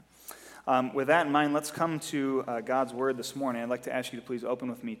With that in mind, let's come to God's Word this morning. I'd like to ask you to please open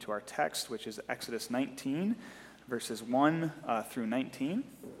with me to our text, which is Exodus 19, verses 1 through 19.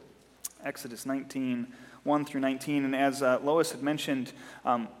 Exodus 19, 1 through 19. And as Lois had mentioned,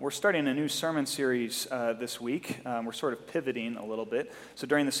 we're starting a new sermon series this week. We're sort of pivoting a little bit. So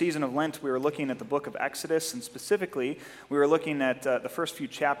during the season of Lent, we were looking at the book of Exodus, and specifically, we were looking at the first few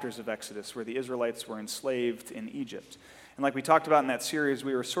chapters of Exodus, where the Israelites were enslaved in Egypt. And like we talked about in that series,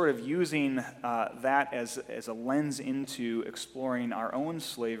 we were sort of using that as a lens into exploring our own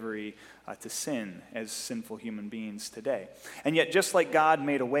slavery to sin as sinful human beings today. And yet, just like God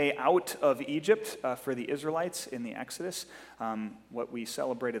made a way out of Egypt for the Israelites in the Exodus, what we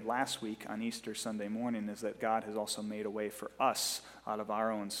celebrated last week on Easter Sunday morning is that God has also made a way for us out of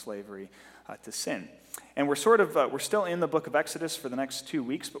our own slavery to sin. And we're still in the book of Exodus for the next 2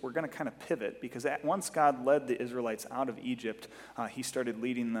 weeks, but we're going to kind of pivot because once God led the Israelites out of Egypt, he started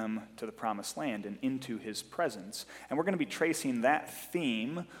leading them to the promised land and into his presence. And we're going to be tracing that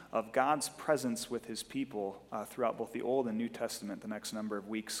theme of God's presence with his people throughout both the Old and New Testament the next number of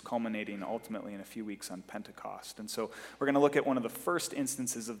weeks, culminating ultimately in a few weeks on Pentecost. And so we're going to look at one of the first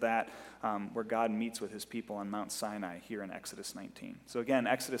instances of that where God meets with his people on Mount Sinai here in Exodus 19. So again,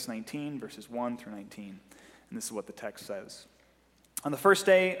 Exodus 19, verses 1 through 19. And this is what the text says. On the first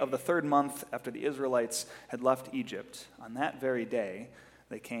day of the third month after the Israelites had left Egypt, on that very day,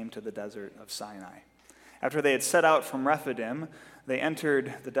 they came to the desert of Sinai. After they had set out from Rephidim, they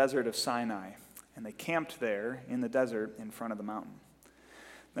entered the desert of Sinai, and they camped there in the desert in front of the mountain.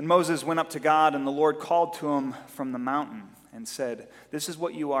 Then Moses went up to God, and the Lord called to him from the mountain and said, "This is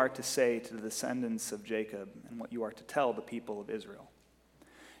what you are to say to the descendants of Jacob, and what you are to tell the people of Israel.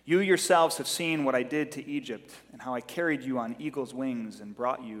 You yourselves have seen what I did to Egypt, and how I carried you on eagle's wings and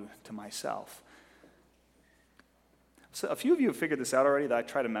brought you to myself." So a few of you have figured this out already, that I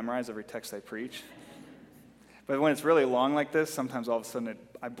try to memorize every text I preach. But when it's really long like this, sometimes all of a sudden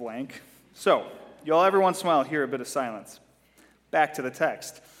I blank. So, you'll every once in a while hear a bit of silence. Back to the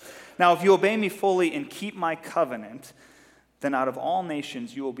text. "Now, if you obey me fully and keep my covenant, then out of all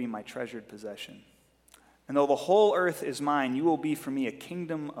nations you will be my treasured possession. And though the whole earth is mine, you will be for me a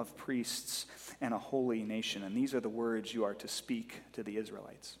kingdom of priests and a holy nation. And these are the words you are to speak to the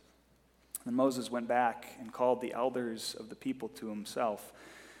Israelites." And Moses went back and called the elders of the people to himself.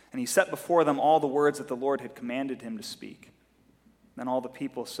 And he set before them all the words that the Lord had commanded him to speak. Then all the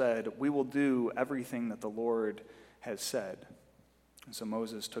people said, "We will do everything that the Lord has said." And so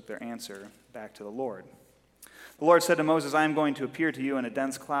Moses took their answer back to the Lord. The Lord said to Moses, "I am going to appear to you in a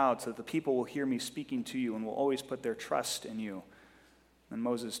dense cloud so that the people will hear me speaking to you and will always put their trust in you." Then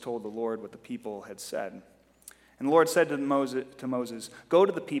Moses told the Lord what the people had said. And the Lord said to Moses, "Go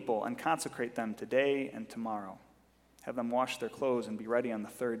to the people and consecrate them today and tomorrow. Have them wash their clothes and be ready on the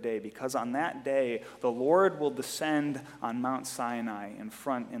third day, because on that day the Lord will descend on Mount Sinai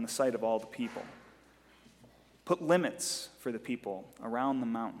in the sight of all the people. Put limits for the people around the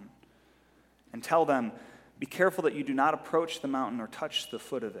mountain and tell them, 'Be careful that you do not approach the mountain or touch the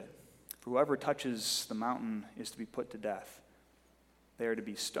foot of it. For whoever touches the mountain is to be put to death. They are to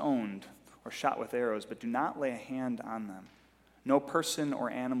be stoned or shot with arrows, but do not lay a hand on them. No person or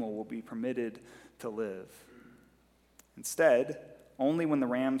animal will be permitted to live. Instead, only when the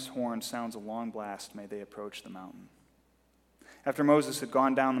ram's horn sounds a long blast may they approach the mountain.' After Moses had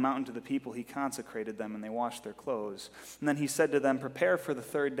gone down the mountain to the people, he consecrated them, and they washed their clothes. And then he said to them, 'Prepare for the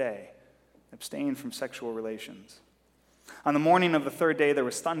third day. Abstain from sexual relations.' On the morning of the third day, there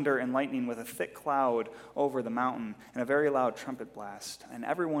was thunder and lightning with a thick cloud over the mountain and a very loud trumpet blast, and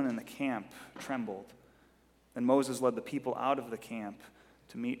everyone in the camp trembled. Then Moses led the people out of the camp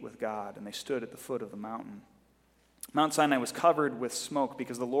to meet with God, and they stood at the foot of the mountain. Mount Sinai was covered with smoke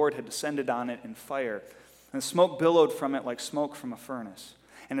because the Lord had descended on it in fire, and the smoke billowed from it like smoke from a furnace.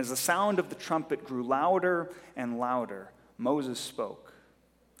 And as the sound of the trumpet grew louder and louder, Moses spoke,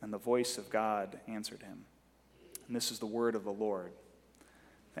 and the voice of God answered him. And this is the word of the Lord.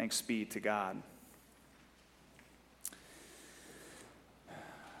 Thanks be to God."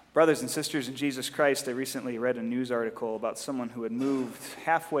 Brothers and sisters in Jesus Christ, I recently read a news article about someone who had moved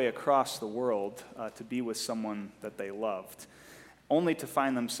halfway across the world to be with someone that they loved, only to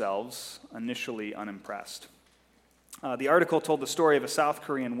find themselves initially unimpressed. The article told the story of a South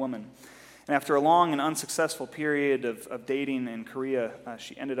Korean woman. And after a long and unsuccessful period of dating in Korea,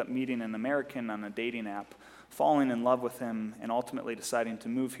 she ended up meeting an American on a dating app, falling in love with him, and ultimately deciding to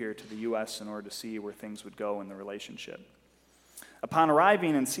move here to the U.S. in order to see where things would go in the relationship. Upon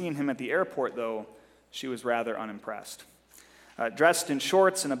arriving and seeing him at the airport, though, she was rather unimpressed. Dressed in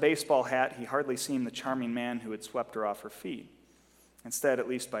shorts and a baseball hat, he hardly seemed the charming man who had swept her off her feet. Instead, at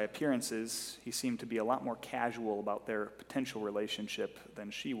least by appearances, he seemed to be a lot more casual about their potential relationship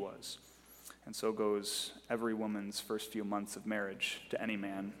than she was. And so goes every woman's first few months of marriage to any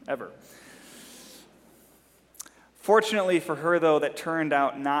man ever. Fortunately for her, though, that turned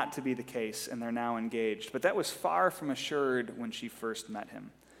out not to be the case, and they're now engaged. But that was far from assured when she first met him.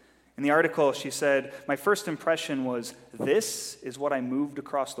 In the article, she said, "My first impression was, this is what I moved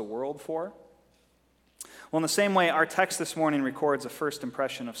across the world for?" Well, in the same way, our text this morning records a first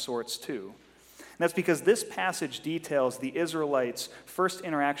impression of sorts, too. And that's because this passage details the Israelites' first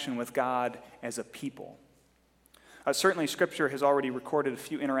interaction with God as a people. Certainly, Scripture has already recorded a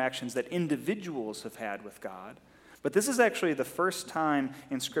few interactions that individuals have had with God, but this is actually the first time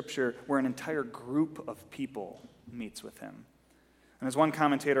in Scripture where an entire group of people meets with him. And as one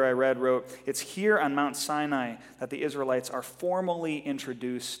commentator I read wrote, it's here on Mount Sinai that the Israelites are formally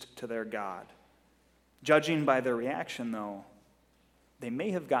introduced to their God. Judging by their reaction, though, they may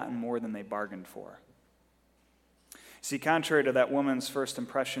have gotten more than they bargained for. See, contrary to that woman's first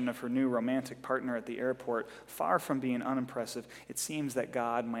impression of her new romantic partner at the airport, far from being unimpressive, it seems that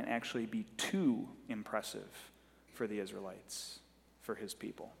God might actually be too impressive for the Israelites, for his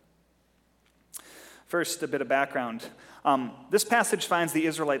people. First, a bit of background. This passage finds the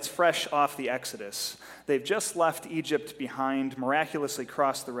Israelites fresh off the Exodus. They've just left Egypt behind, miraculously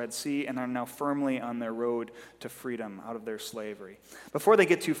crossed the Red Sea, and are now firmly on their road to freedom out of their slavery. Before they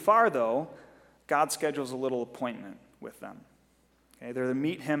get too far, though, God schedules a little appointment with them. Okay, they're to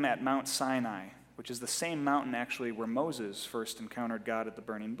meet him at Mount Sinai, which is the same mountain actually where Moses first encountered God at the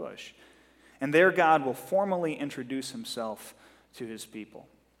burning bush. And there God will formally introduce himself to his people.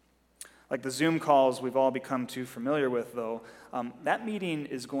 Like the Zoom calls we've all become too familiar with, though, that meeting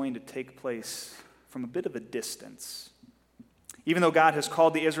is going to take place from a bit of a distance. Even though God has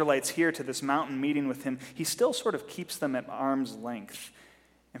called the Israelites here to this mountain meeting with him, he still sort of keeps them at arm's length.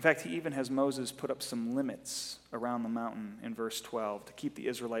 In fact, he even has Moses put up some limits around the mountain in verse 12 to keep the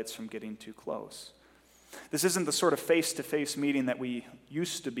Israelites from getting too close. This isn't the sort of face-to-face meeting that we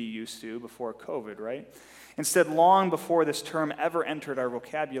used to be used to before COVID, right? Instead, long before this term ever entered our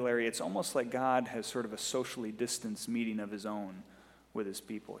vocabulary, it's almost like God has sort of a socially distanced meeting of his own with his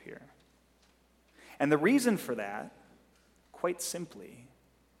people here. And the reason for that, quite simply,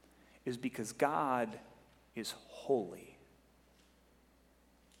 is because God is holy.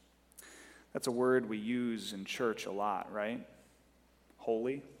 That's a word we use in church a lot, right?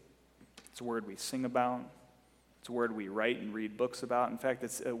 Holy. It's a word we sing about. It's a word we write and read books about. In fact,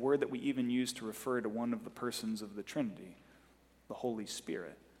 it's a word that we even use to refer to one of the persons of the Trinity, the Holy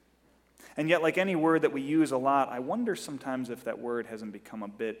Spirit. And yet, like any word that we use a lot, I wonder sometimes if that word hasn't become a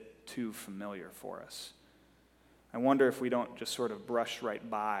bit too familiar for us. I wonder if we don't just sort of brush right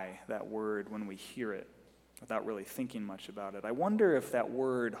by that word when we hear it without really thinking much about it. I wonder if that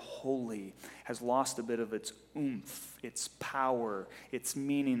word, holy, has lost a bit of its oomph, its power, its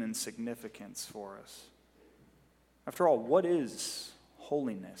meaning and significance for us. After all, what is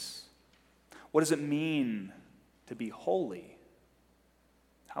holiness? What does it mean to be holy?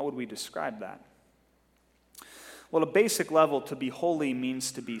 How would we describe that? Well, at a basic level, to be holy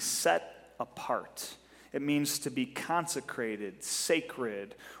means to be set apart. It means to be consecrated,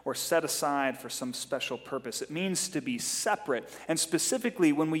 sacred, or set aside for some special purpose. It means to be separate. And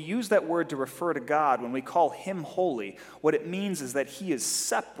specifically, when we use that word to refer to God, when we call him holy, what it means is that he is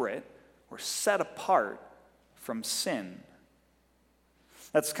separate or set apart from sin.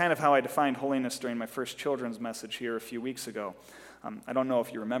 That's kind of how I defined holiness during my first children's message here a few weeks ago. I don't know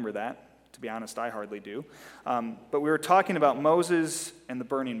if you remember that. To be honest, I hardly do. But we were talking about Moses and the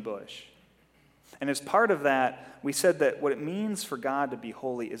burning bush. And as part of that, we said that what it means for God to be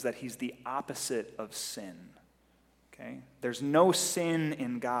holy is that he's the opposite of sin. Okay? There's no sin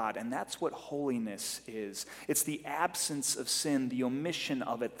in God, and that's what holiness is. It's the absence of sin, the omission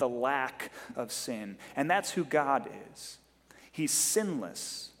of it, the lack of sin. And that's who God is. He's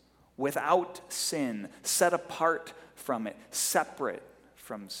sinless, without sin, set apart from it, separate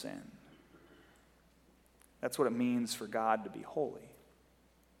from sin. That's what it means for God to be holy.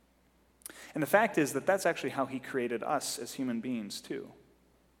 And the fact is that that's actually how he created us as human beings, too.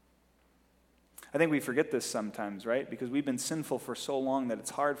 I think we forget this sometimes, right? Because we've been sinful for so long that it's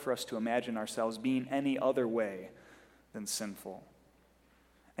hard for us to imagine ourselves being any other way than sinful.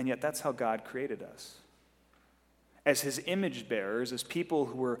 And yet that's how God created us. As his image bearers, as people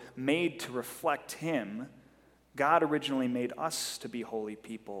who were made to reflect him, God originally made us to be holy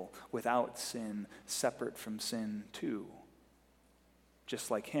people without sin, separate from sin too,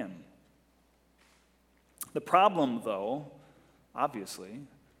 just like him. The problem, though, obviously,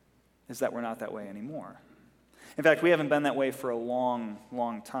 is that we're not that way anymore. In fact, we haven't been that way for a long,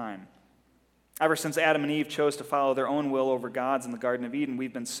 long time. Ever since Adam and Eve chose to follow their own will over God's in the Garden of Eden,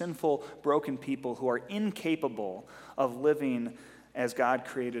 we've been sinful, broken people who are incapable of living as God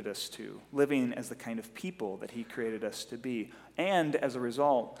created us to, living as the kind of people that he created us to be, and as a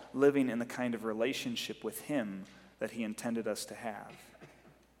result, living in the kind of relationship with him that he intended us to have.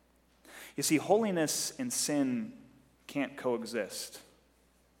 You see, holiness and sin can't coexist.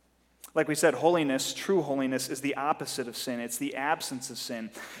 Like we said, holiness, true holiness, is the opposite of sin. It's the absence of sin.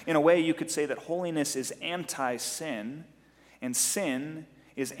 In a way, you could say that holiness is anti-sin, and sin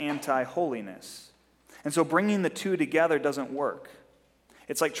is anti-holiness. And so bringing the two together doesn't work.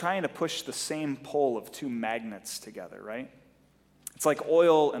 It's like trying to push the same pole of two magnets together, right? It's like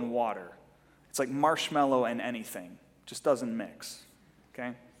oil and water. It's like marshmallow and anything. It just doesn't mix,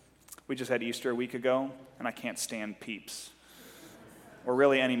 okay? We just had Easter a week ago, and I can't stand Peeps. Or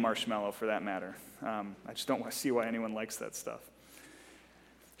really any marshmallow for that matter. I just don't see why anyone likes that stuff.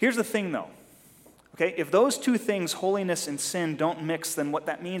 Here's the thing though, okay? If those two things, holiness and sin, don't mix, then what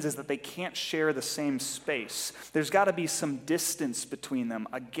that means is that they can't share the same space. There's got to be some distance between them,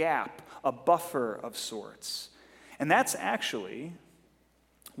 a gap, a buffer of sorts. And that's actually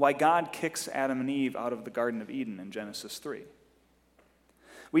why God kicks Adam and Eve out of the Garden of Eden in Genesis 3.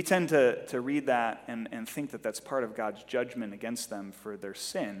 We tend to read that and think that that's part of God's judgment against them for their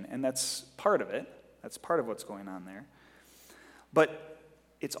sin, and that's part of it. That's part of what's going on there. But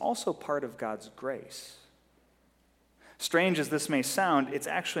it's also part of God's grace. Strange as this may sound, it's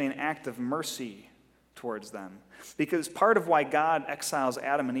actually an act of mercy towards them. Because part of why God exiles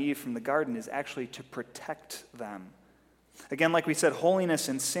Adam and Eve from the garden is actually to protect them. Again, like we said, holiness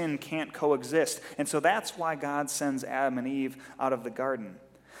and sin can't coexist, and so that's why God sends Adam and Eve out of the garden.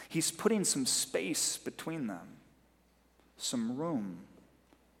 He's putting some space between them, some room,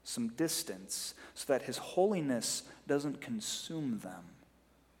 some distance, so that his holiness doesn't consume them.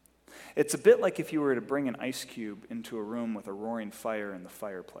 It's a bit like if you were to bring an ice cube into a room with a roaring fire in the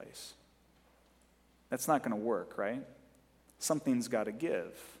fireplace. That's not going to work, right? Something's got to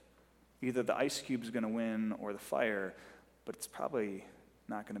give. Either the ice cube's going to win or the fire, but it's probably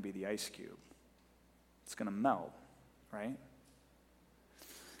not going to be the ice cube. It's going to melt, right?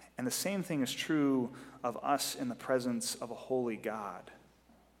 And the same thing is true of us in the presence of a holy God.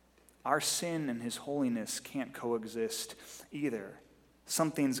 Our sin and his holiness can't coexist either.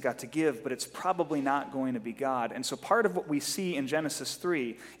 Something's got to give, but it's probably not going to be God. And so part of what we see in Genesis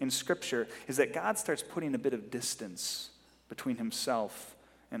 3 in Scripture is that God starts putting a bit of distance between himself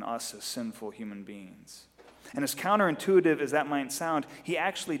and us as sinful human beings. And as counterintuitive as that might sound, he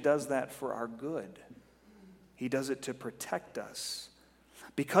actually does that for our good. He does it to protect us.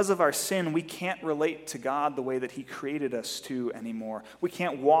 Because of our sin, we can't relate to God the way that he created us to anymore. We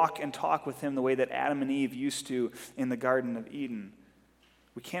can't walk and talk with him the way that Adam and Eve used to in the Garden of Eden.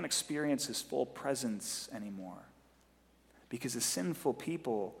 We can't experience his full presence anymore. Because as sinful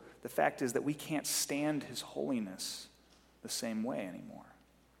people, the fact is that we can't stand his holiness the same way anymore.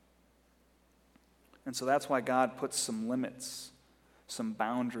 And so that's why God puts some limits, some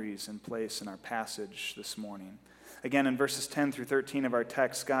boundaries in place in our passage this morning. Again, in verses 10 through 13 of our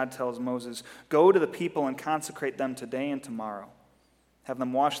text, God tells Moses, "Go to the people and consecrate them today and tomorrow. Have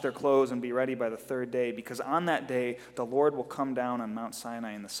them wash their clothes and be ready by the third day, because on that day the Lord will come down on Mount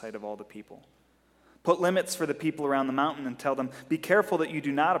Sinai in the sight of all the people. Put limits for the people around the mountain and tell them, be careful that you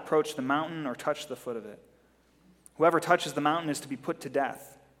do not approach the mountain or touch the foot of it. Whoever touches the mountain is to be put to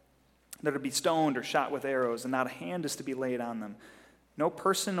death. They're to be stoned or shot with arrows, and not a hand is to be laid on them. No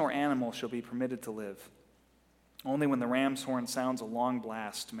person or animal shall be permitted to live. Only when the ram's horn sounds a long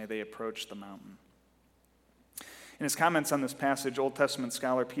blast may they approach the mountain." In his comments on this passage, Old Testament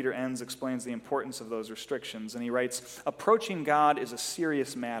scholar Peter Enns explains the importance of those restrictions, and he writes, "Approaching God is a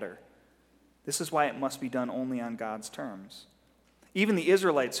serious matter. This is why it must be done only on God's terms. Even the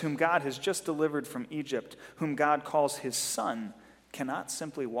Israelites, whom God has just delivered from Egypt, whom God calls his son, cannot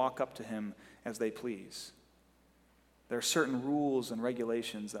simply walk up to him as they please. There are certain rules and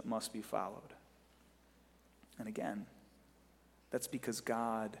regulations that must be followed." And again, that's because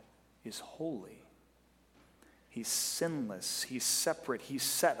God is holy. He's sinless. He's separate. He's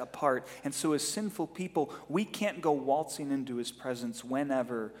set apart. And so as sinful people, we can't go waltzing into his presence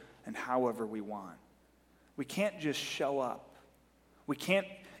whenever and however we want. We can't just show up. We can't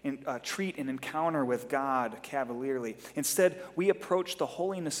treat an encounter with God cavalierly. Instead, we approach the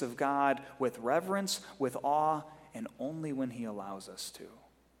holiness of God with reverence, with awe, and only when he allows us to.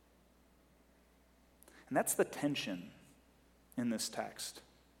 And that's the tension in this text.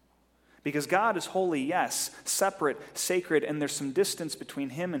 Because God is holy, yes, separate, sacred, and there's some distance between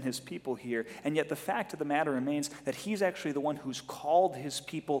him and his people here. And yet the fact of the matter remains that he's actually the one who's called his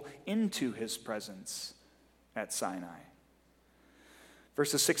people into his presence at Sinai.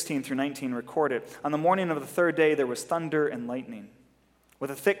 Verses 16 through 19 record it. On the morning of the third day there was thunder and lightning,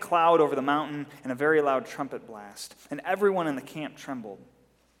 with a thick cloud over the mountain and a very loud trumpet blast. And everyone in the camp trembled.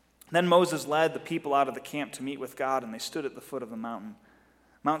 Then Moses led the people out of the camp to meet with God, and they stood at the foot of the mountain.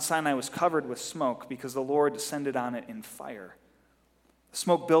 Mount Sinai was covered with smoke because the Lord descended on it in fire. The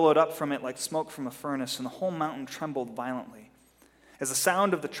smoke billowed up from it like smoke from a furnace, and the whole mountain trembled violently. As the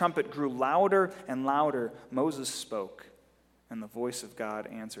sound of the trumpet grew louder and louder, Moses spoke, and the voice of God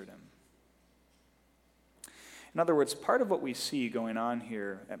answered him. In other words, part of what we see going on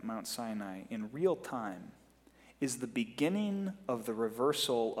here at Mount Sinai in real time is the beginning of the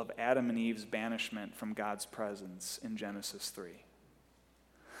reversal of Adam and Eve's banishment from God's presence in Genesis 3.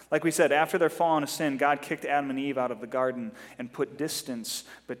 Like we said, after their fall into sin, God kicked Adam and Eve out of the garden and put distance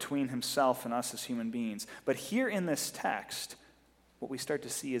between himself and us as human beings. But here in this text, what we start to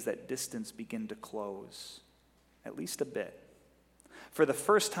see is that distance begin to close, at least a bit. For the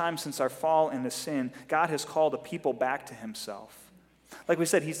first time since our fall into sin, God has called a people back to himself. Like we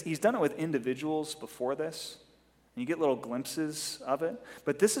said, he's done it with individuals before this, and you get little glimpses of it.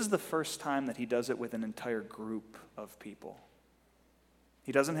 But this is the first time that he does it with an entire group of people.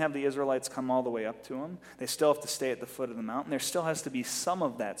 He doesn't have the Israelites come all the way up to him. They still have to stay at the foot of the mountain. There still has to be some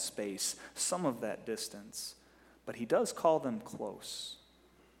of that space, some of that distance. But he does call them close.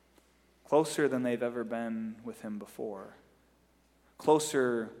 Closer than they've ever been with him before.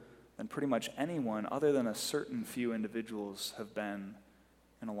 Closer than pretty much anyone other than a certain few individuals have been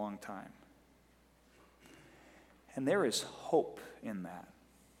in a long time. And there is hope in that.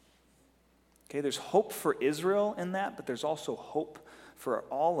 Okay, there's hope for Israel in that, but there's also hope for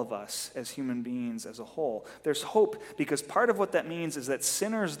all of us as human beings as a whole. There's hope because part of what that means is that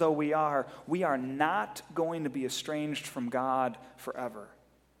sinners though we are not going to be estranged from God forever.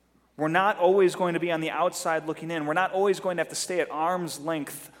 We're not always going to be on the outside looking in. We're not always going to have to stay at arm's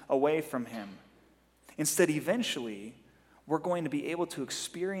length away from him. Instead, eventually, we're going to be able to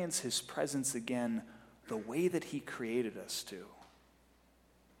experience his presence again the way that he created us to.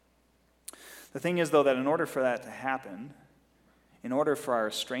 The thing is, though, that in order for that to happen, in order for our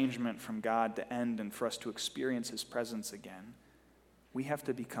estrangement from God to end and for us to experience his presence again, we have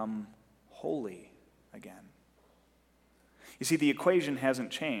to become holy again. You see, the equation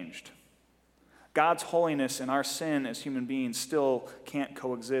hasn't changed. God's holiness and our sin as human beings still can't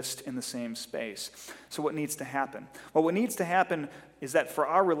coexist in the same space. So what needs to happen? Well, what needs to happen is that for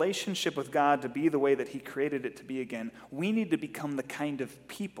our relationship with God to be the way that he created it to be again, we need to become the kind of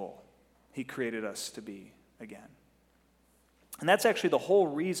people he created us to be again. And that's actually the whole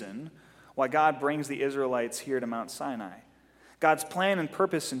reason why God brings the Israelites here to Mount Sinai. God's plan and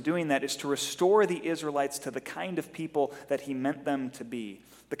purpose in doing that is to restore the Israelites to the kind of people that he meant them to be,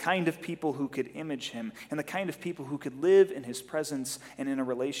 the kind of people who could image him, and the kind of people who could live in his presence and in a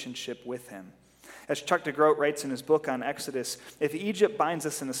relationship with him. As Chuck DeGroat writes in his book on Exodus, if Egypt binds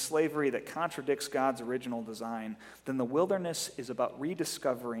us in a slavery that contradicts God's original design, then the wilderness is about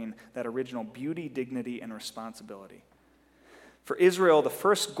rediscovering that original beauty, dignity, and responsibility. For Israel, the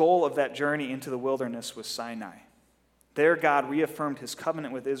first goal of that journey into the wilderness was Sinai. There, God reaffirmed his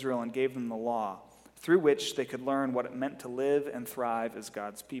covenant with Israel and gave them the law, through which they could learn what it meant to live and thrive as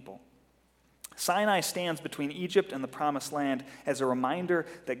God's people. Sinai stands between Egypt and the Promised Land as a reminder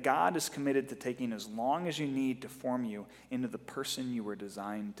that God is committed to taking as long as you need to form you into the person you were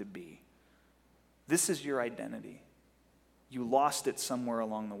designed to be. This is your identity. You lost it somewhere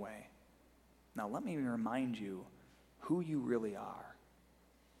along the way. Now let me remind you who you really are.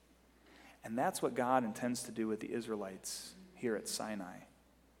 And that's what God intends to do with the Israelites here at Sinai.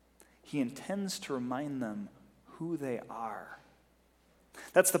 He intends to remind them who they are.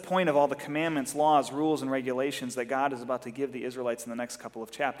 That's the point of all the commandments, laws, rules, and regulations that God is about to give the Israelites in the next couple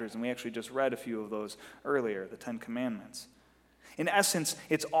of chapters. And we actually just read a few of those earlier, the 10 Commandments. In essence,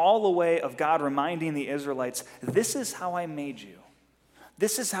 it's all a way of God reminding the Israelites, this is how I made you.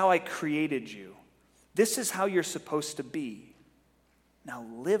 This is how I created you. This is how you're supposed to be. Now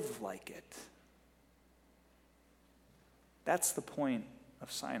live like it. That's the point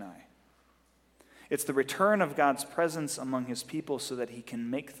of Sinai. It's the return of God's presence among his people so that he can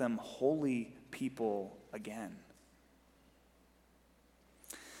make them holy people again.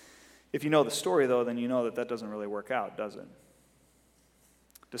 If you know the story, though, then you know that doesn't really work out, does it?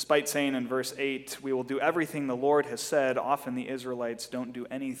 Despite saying in verse 8, we will do everything the Lord has said, often the Israelites don't do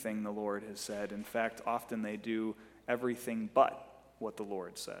anything the Lord has said. In fact, often they do everything but what the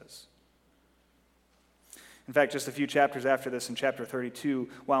Lord says. In fact, just a few chapters after this, in chapter 32,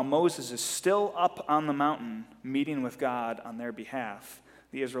 while Moses is still up on the mountain meeting with God on their behalf,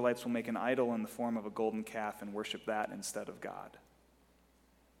 the Israelites will make an idol in the form of a golden calf and worship that instead of God.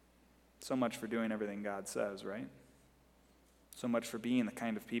 So much for doing everything God says, right? So much for being the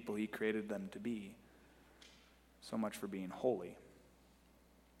kind of people he created them to be. So much for being holy.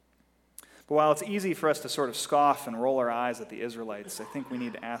 But while it's easy for us to sort of scoff and roll our eyes at the Israelites, I think we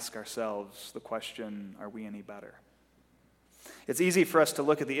need to ask ourselves the question, are we any better? It's easy for us to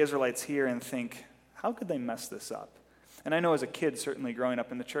look at the Israelites here and think, how could they mess this up? And I know as a kid, certainly growing up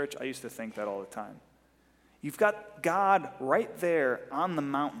in the church, I used to think that all the time. You've got God right there on the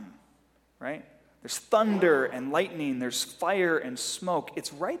mountain, right? There's thunder and lightning, there's fire and smoke.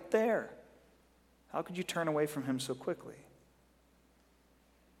 It's right there. How could you turn away from him so quickly?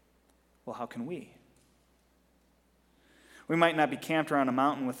 Well, how can we? We might not be camped around a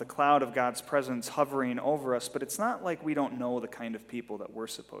mountain with a cloud of God's presence hovering over us, but it's not like we don't know the kind of people that we're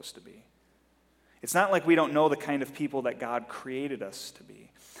supposed to be. It's not like we don't know the kind of people that God created us to be.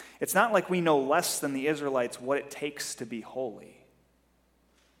 It's not like we know less than the Israelites what it takes to be holy.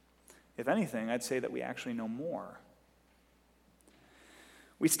 If anything, I'd say that we actually know more.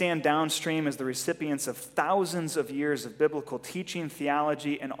 We stand downstream as the recipients of thousands of years of biblical teaching,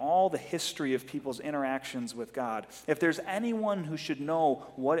 theology, and all the history of people's interactions with God. If there's anyone who should know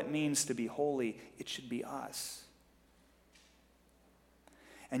what it means to be holy, it should be us.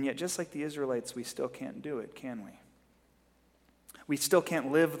 And yet, just like the Israelites, we still can't do it, can we? We still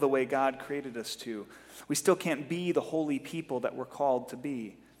can't live the way God created us to. We still can't be the holy people that we're called to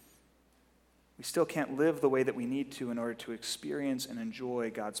be. We still can't live the way that we need to in order to experience and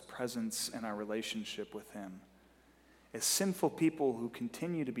enjoy God's presence and our relationship with him. As sinful people who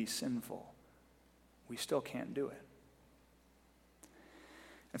continue to be sinful, we still can't do it.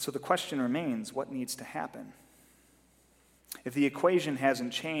 And so the question remains, what needs to happen? If the equation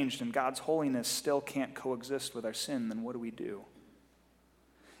hasn't changed and God's holiness still can't coexist with our sin, then what do we do?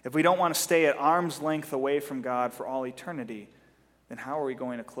 If we don't want to stay at arm's length away from God for all eternity, then how are we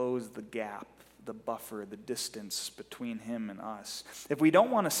going to close the gap, the buffer, the distance between him and us? If we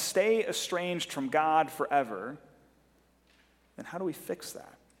don't want to stay estranged from God forever, then how do we fix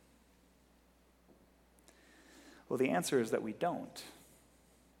that? Well, the answer is that we don't.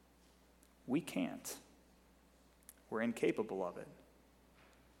 We can't. We're incapable of it.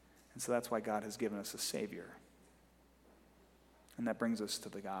 And so that's why God has given us a Savior. And that brings us to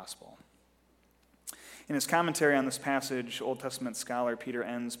the gospel. In his commentary on this passage, Old Testament scholar Peter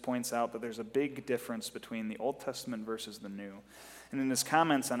Enns points out that there's a big difference between the Old Testament versus the New. And in his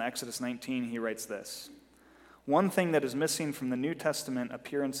comments on Exodus 19, he writes this: "One thing that is missing from the New Testament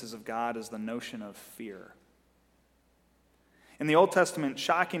appearances of God is the notion of fear. In the Old Testament,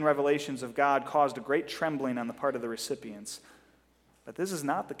 shocking revelations of God caused a great trembling on the part of the recipients. But this is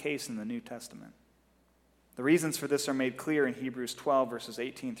not the case in the New Testament. The reasons for this are made clear in Hebrews 12, verses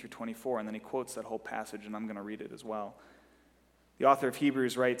 18 through 24, and then he quotes that whole passage, and I'm going to read it as well. The author of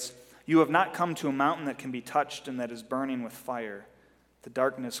Hebrews writes, "You have not come to a mountain that can be touched and that is burning with fire, to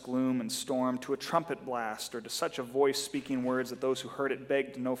darkness, gloom, and storm, to a trumpet blast, or to such a voice speaking words that those who heard it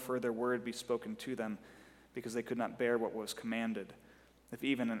begged no further word be spoken to them, because they could not bear what was commanded. If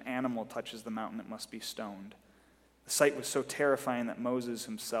even an animal touches the mountain, it must be stoned. The sight was so terrifying that Moses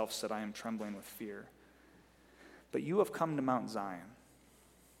himself said, 'I am trembling with fear.' But you have come to Mount Zion,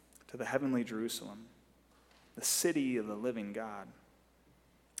 to the heavenly Jerusalem, the city of the living God.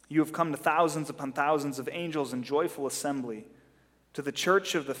 You have come to thousands upon thousands of angels in joyful assembly, to the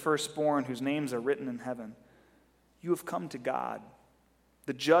church of the firstborn whose names are written in heaven. You have come to God,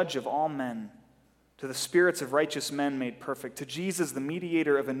 the judge of all men, to the spirits of righteous men made perfect, to Jesus, the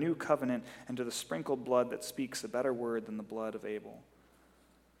mediator of a new covenant, and to the sprinkled blood that speaks a better word than the blood of Abel."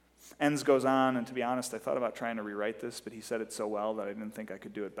 Enns goes on, and to be honest, I thought about trying to rewrite this, but he said it so well that I didn't think I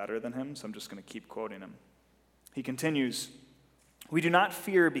could do it better than him, so I'm just going to keep quoting him. He continues, "We do not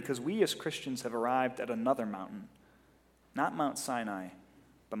fear because we as Christians have arrived at another mountain, not Mount Sinai,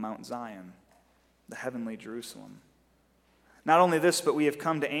 but Mount Zion, the heavenly Jerusalem. Not only this, but we have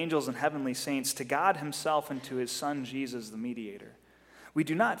come to angels and heavenly saints, to God himself and to his Son Jesus, the mediator. We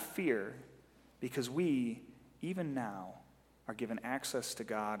do not fear because we, even now, are given access to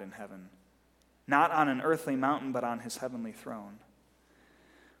God in heaven, not on an earthly mountain, but on his heavenly throne.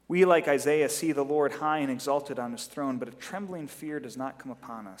 We, like Isaiah, see the Lord high and exalted on his throne, but a trembling fear does not come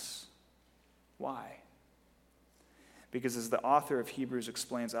upon us. Why? Because as the author of Hebrews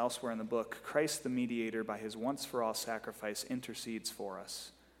explains elsewhere in the book, Christ the mediator, by his once-for-all sacrifice, intercedes for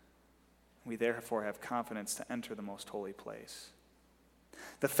us. We therefore have confidence to enter the most holy place."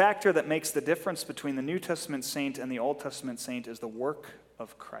 The factor that makes the difference between the New Testament saint and the Old Testament saint is the work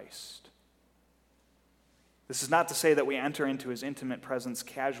of Christ. This is not to say that we enter into his intimate presence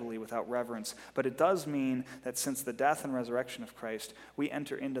casually without reverence, but it does mean that since the death and resurrection of Christ, we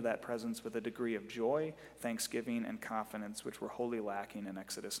enter into that presence with a degree of joy, thanksgiving, and confidence which were wholly lacking in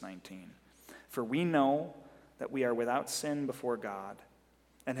Exodus 19. For we know that we are without sin before God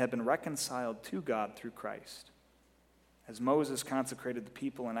and have been reconciled to God through Christ. As Moses consecrated the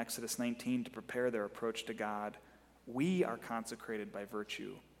people in Exodus 19 to prepare their approach to God, we are consecrated by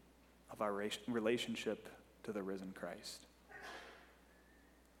virtue of our relationship to the risen Christ.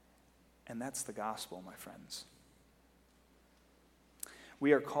 And that's the gospel, my friends.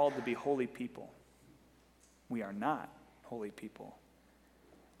 We are called to be holy people. We are not holy people,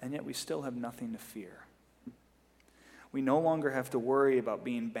 and yet we still have nothing to fear. We no longer have to worry about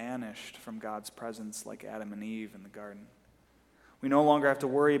being banished from God's presence like Adam and Eve in the garden. We no longer have to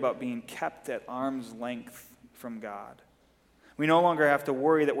worry about being kept at arm's length from God. We no longer have to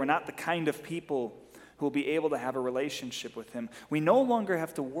worry that we're not the kind of people who will be able to have a relationship with him. We no longer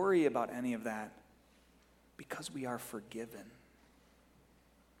have to worry about any of that because we are forgiven.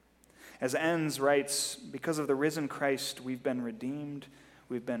 As Enns writes, because of the risen Christ, we've been redeemed,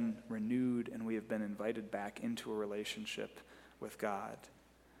 we've been renewed, and we have been invited back into a relationship with God.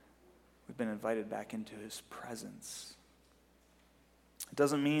 We've been invited back into his presence. It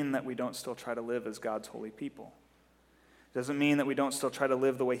doesn't mean that we don't still try to live as God's holy people. It doesn't mean that we don't still try to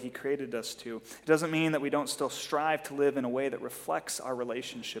live the way he created us to. It doesn't mean that we don't still strive to live in a way that reflects our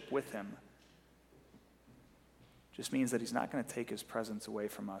relationship with him. It just means that he's not going to take his presence away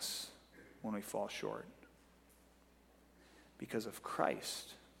from us when we fall short. Because of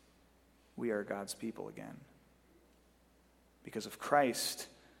Christ, we are God's people again. Because of Christ,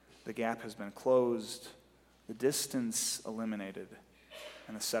 the gap has been closed, the distance eliminated,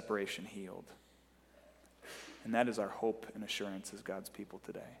 and the separation healed. And that is our hope and assurance as God's people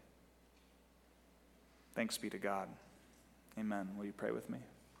today. Thanks be to God. Amen. Will you pray with me?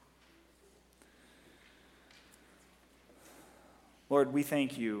 Lord, we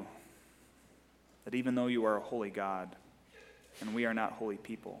thank you that even though you are a holy God and we are not holy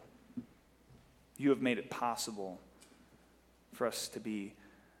people, you have made it possible for us to be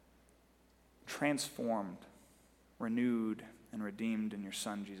transformed, renewed, and redeemed in your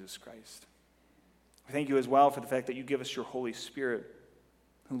Son, Jesus Christ. We thank you as well for the fact that you give us your Holy Spirit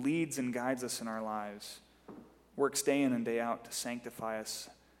who leads and guides us in our lives, works day in and day out to sanctify us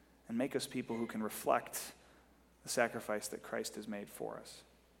and make us people who can reflect the sacrifice that Christ has made for us.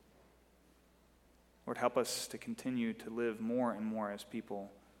 Lord, help us to continue to live more and more as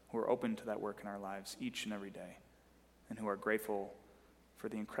people who are open to that work in our lives each and every day and who are grateful for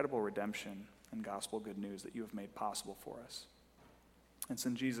the incredible redemption and gospel good news that you have made possible for us. It's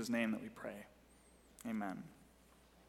in Jesus' name that we pray. Amen.